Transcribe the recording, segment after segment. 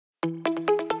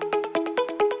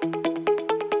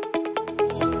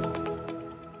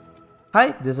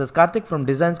Hi, this is Karthik from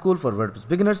Design School for WordPress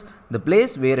Beginners, the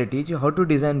place where I teach you how to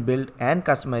design, build and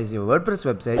customize your WordPress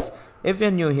websites. If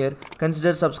you're new here,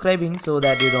 consider subscribing so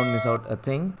that you don't miss out a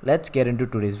thing. Let's get into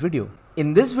today's video.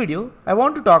 In this video, I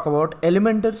want to talk about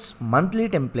Elementor's monthly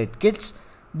template kits.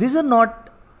 These are not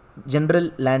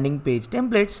general landing page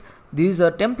templates. These are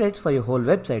templates for your whole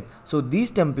website. So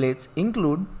these templates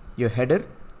include your header,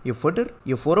 your footer,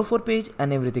 your 404 page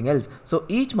and everything else. So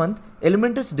each month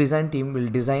Elementor's design team will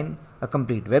design a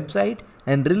complete website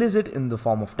and release it in the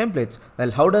form of templates. Well,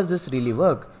 how does this really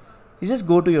work? You just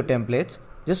go to your templates,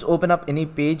 just open up any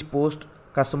page, post,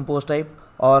 custom post type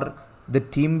or the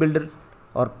theme builder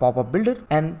or pop-up builder,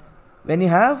 and when you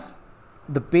have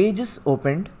the pages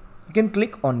opened, you can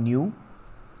click on new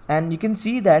and you can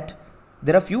see that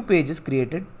there are few pages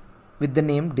created with the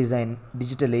name Design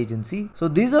Digital Agency. So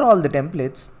these are all the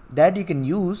templates that you can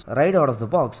use right out of the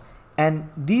box, and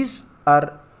these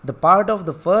are the part of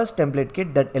the first template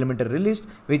kit that Elementor released,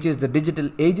 which is the Digital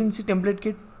Agency template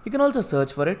kit. You can also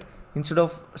search for it. Instead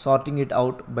of sorting it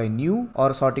out by new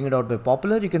or sorting it out by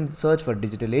popular, you can search for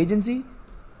Digital Agency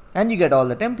and you get all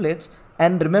the templates.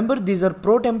 And remember, these are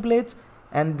pro templates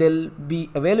and they'll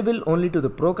be available only to the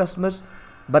pro customers.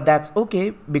 But that's okay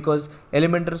because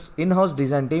Elementor's in-house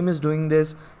design team is doing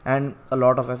this and a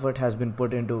lot of effort has been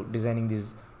put into designing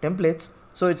these templates.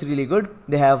 So it's really good.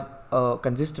 They have a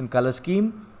consistent color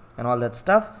scheme and all that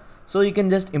stuff. So you can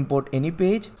just import any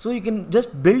page. So you can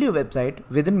just build your website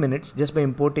within minutes just by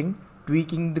importing,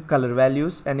 tweaking the color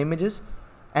values and images,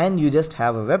 and you just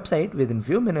have a website within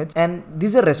few minutes. And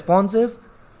these are responsive.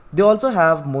 They also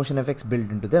have motion effects built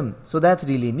into them. So that's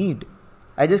really neat.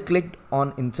 I just clicked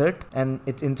on insert and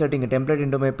it's inserting a template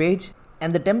into my page,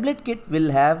 and the template kit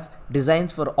will have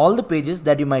designs for all the pages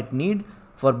that you might need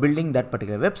for building that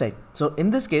particular website. So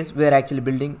in this case, we are actually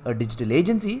building a digital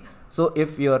agency. So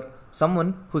if you're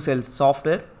someone who sells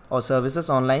software or services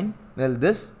online, well,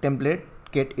 this template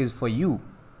kit is for you.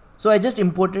 So I just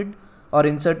imported or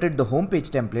inserted the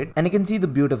homepage template, and you can see the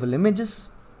beautiful images,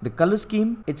 the color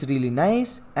scheme. It's really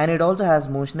nice, and it also has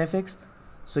motion effects.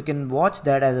 So you can watch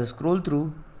that as I scroll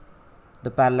through the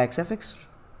parallax effects.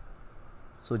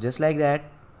 So just like that,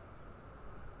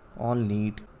 all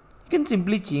neat. You can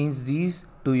simply change these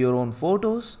to your own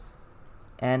photos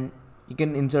and you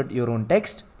can insert your own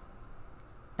text,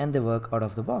 and they work out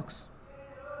of the box.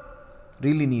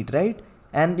 Really neat, right?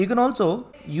 And you can also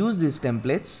use these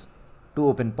templates to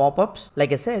open pop-ups.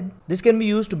 Like I said, this can be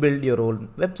used to build your own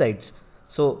websites.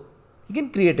 So you can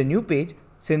create a new page.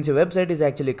 Since your website is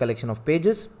actually a collection of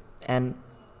pages and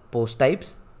post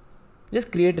types,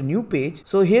 just create a new page.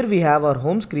 So here we have our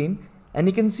home screen, and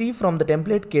you can see from the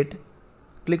template kit,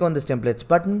 click on this templates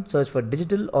button, search for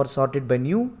digital or sort it by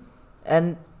new,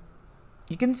 and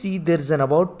you can see there's an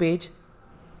about page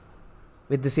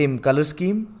with the same color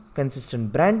scheme,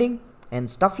 consistent branding and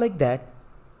stuff like that.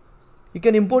 You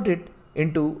can import it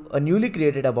into a newly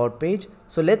created about page.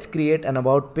 So let's create an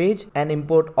about page and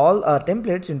import all our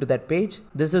templates into that page.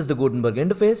 This is the Gutenberg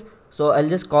interface. So I'll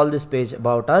just call this page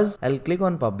about us. I'll click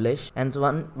on publish, and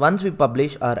so once we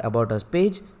publish our about us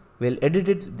page, we'll edit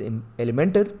it with the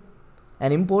Elementor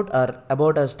and import our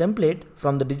about us template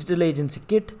from the digital agency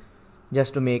kit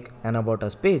just to make an about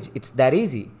us page. It's that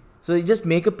easy. So you just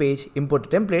make a page, import a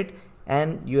template,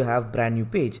 and you have brand new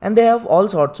page. And they have all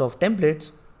sorts of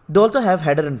templates. They also have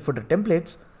header and footer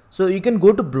templates. So you can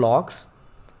go to blocks,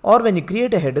 or when you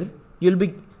create a header, you'll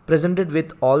be presented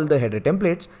with all the header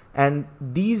templates, and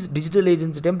these digital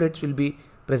agency templates will be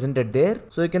presented there.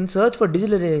 So you can search for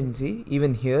digital agency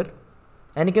even here,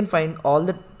 and you can find all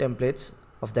the templates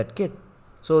of that kit.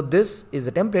 So this is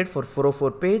a template for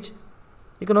 404 page.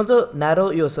 You can also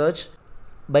narrow your search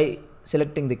by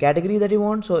selecting the category that you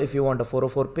want. So if you want a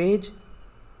 404 page,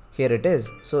 here it is.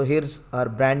 So here's our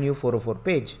brand new 404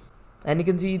 page, and you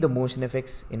can see the motion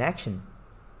effects in action.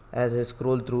 As I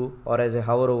scroll through or as I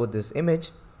hover over this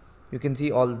image, you can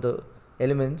see all the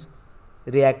elements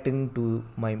reacting to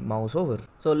my mouse over.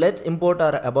 So let's import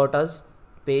our about us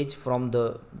page from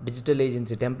the digital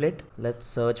agency template. Let's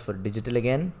search for digital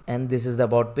again, and this is the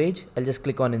about page. I'll just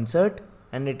click on insert,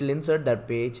 and it will insert that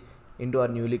page into our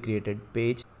newly created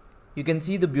page. You can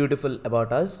see the beautiful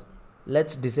about us.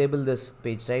 Let's disable this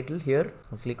page title here.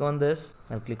 I'll click on this.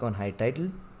 I'll click on hide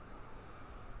title,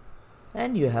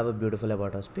 and you have a beautiful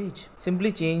about us page.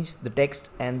 Simply change the text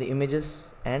and the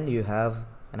images, and you have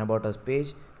an about us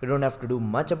page. You don't have to do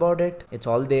much about it. It's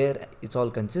all there. It's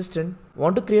all consistent.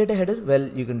 Want to create a header? Well,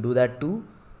 you can do that too.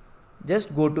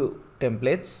 Just go to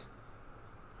templates,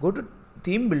 go to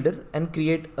theme builder and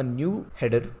create a new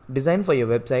header design for your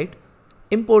website.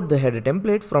 Import the header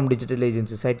template from digital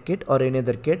agency site kit or any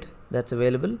other kit that's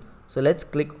available. So let's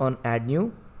click on add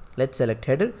new. Let's select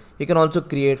header. You can also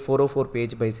create 404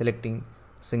 page by selecting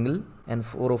single and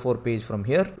 404 page from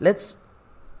here. Let's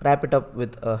wrap it up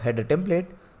with a header template.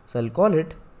 So I'll call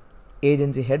it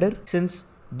agency header. Since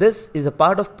this is a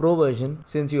part of pro version,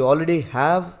 since you already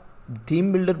have the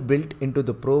theme builder built into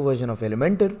the pro version of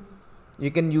Elementor,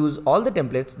 you can use all the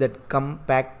templates that come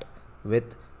packed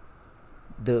with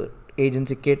the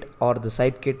agency kit or the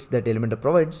site kits that Elementor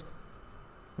provides.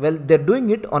 Well, they're doing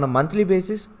it on a monthly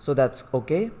basis, so that's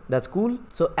okay, that's cool.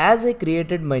 So as I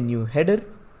created my new header,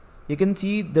 you can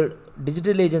see the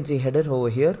digital agency header over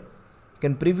here. You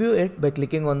can preview it by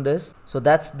clicking on this. So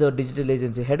that's the digital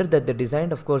agency header that they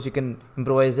designed. Of course, you can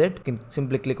improvise it. You can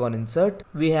simply click on insert.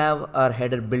 We have our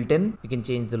header built in. You can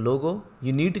change the logo.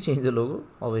 You need to change the logo,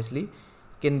 obviously. You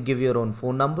can give your own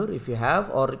phone number if you have,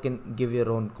 or you can give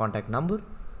your own contact number.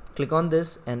 Click on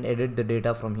this and edit the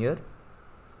data from here.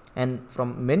 And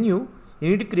from menu, you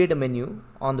need to create a menu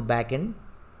on the back end.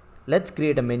 Let's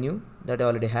create a menu that I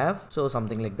already have. So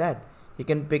something like that. You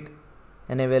can pick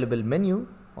an available menu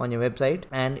on your website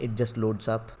and it just loads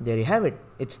up. There you have it.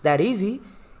 It's that easy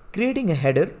creating a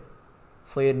header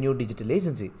for your new digital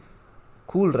agency.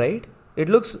 Cool, right? It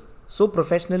looks so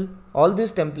professional. All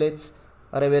these templates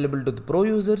are available to the pro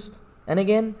users. And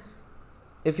again,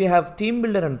 if you have theme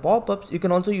builder and pop-ups, you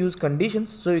can also use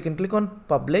conditions. So you can click on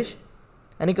publish.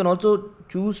 And you can also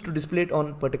choose to display it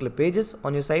on particular pages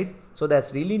on your site. So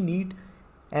that's really neat.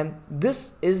 And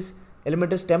this is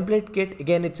Elementor's template kit.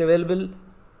 Again, it's available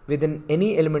within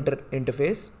any Elementor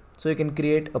interface. So you can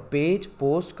create a page,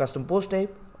 post, custom post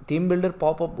type, theme builder,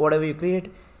 pop-up, whatever you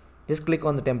create. Just click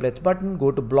on the templates button,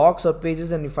 go to blocks or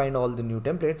pages and you find all the new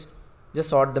templates. Just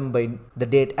sort them by the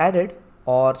date added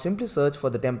or simply search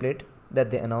for the template that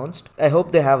they announced. I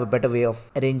hope they have a better way of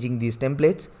arranging these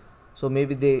templates. So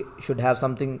maybe they should have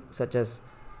something such as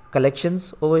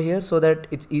collections over here so that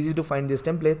it's easy to find these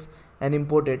templates and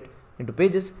import it into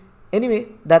pages. Anyway,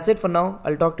 that's it for now.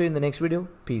 I'll talk to you in the next video.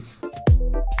 Peace.